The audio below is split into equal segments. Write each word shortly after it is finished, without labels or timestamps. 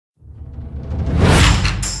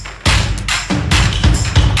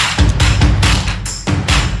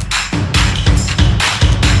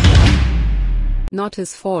Not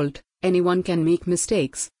his fault, anyone can make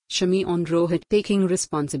mistakes, Shami on Rohit taking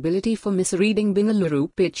responsibility for misreading Bengaluru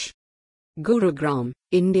pitch. Gurugram,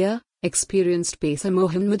 India, experienced pacer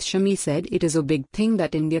Mohammad Shami said it is a big thing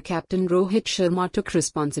that India captain Rohit Sharma took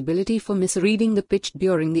responsibility for misreading the pitch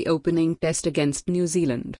during the opening test against New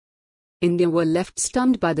Zealand. India were left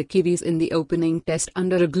stunned by the Kiwis in the opening test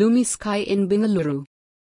under a gloomy sky in Bengaluru.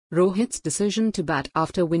 Rohit's decision to bat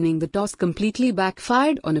after winning the toss completely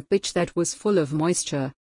backfired on a pitch that was full of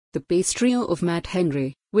moisture. The pace trio of Matt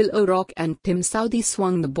Henry, Will O'Rourke and Tim Southee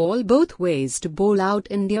swung the ball both ways to bowl out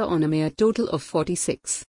India on a mere total of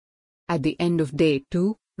 46. At the end of day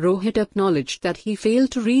 2, Rohit acknowledged that he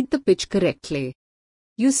failed to read the pitch correctly.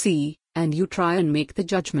 "You see, and you try and make the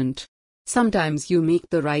judgment. Sometimes you make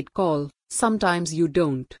the right call, sometimes you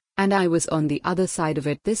don't, and I was on the other side of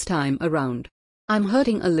it this time around. I'm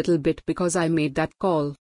hurting a little bit because I made that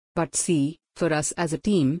call. But see, for us as a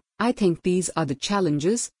team, I think these are the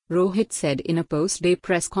challenges," Rohit said in a post-day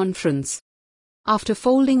press conference. After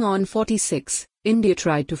folding on 46, India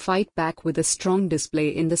tried to fight back with a strong display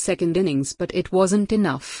in the second innings, but it wasn't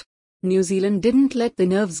enough. New Zealand didn't let the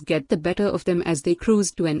nerves get the better of them as they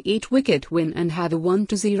cruised to an 8-wicket win and have a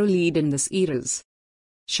 1-0 lead in the series.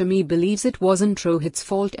 Shami believes it wasn't Rohit's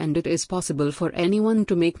fault and it is possible for anyone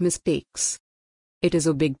to make mistakes. "It is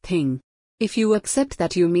a big thing. If you accept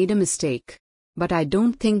that you made a mistake. But I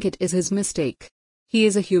don't think it is his mistake. He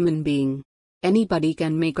is a human being. Anybody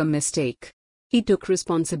can make a mistake. He took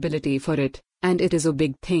responsibility for it, and it is a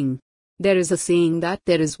big thing. There is a saying that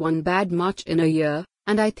there is one bad match in a year,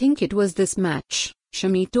 and I think it was this match,"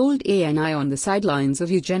 Shami told ANI on the sidelines of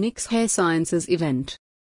Eugenics Hair Sciences event.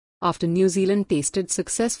 After New Zealand tasted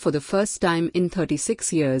success for the first time in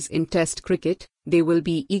 36 years in Test cricket, they will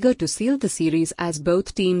be eager to seal the series as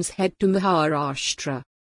both teams head to Maharashtra.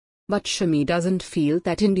 But Shami doesn't feel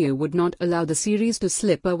that India would not allow the series to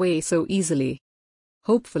slip away so easily.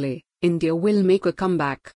 "Hopefully, India will make a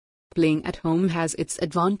comeback. Playing at home has its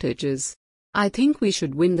advantages. I think we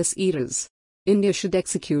should win the series. India should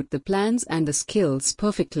execute the plans and the skills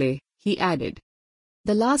perfectly," he added.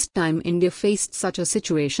 The last time India faced such a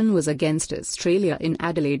situation was against Australia in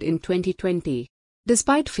Adelaide in 2020.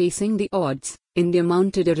 Despite facing the odds, India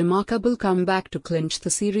mounted a remarkable comeback to clinch the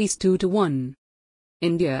series 2-1.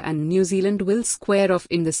 India and New Zealand will square off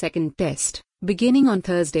in the second test, beginning on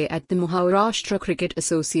Thursday at the Maharashtra Cricket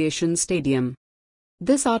Association Stadium.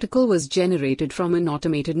 This article was generated from an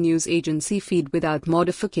automated news agency feed without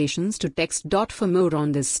modifications to text. For more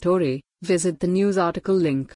on this story, visit the news article link.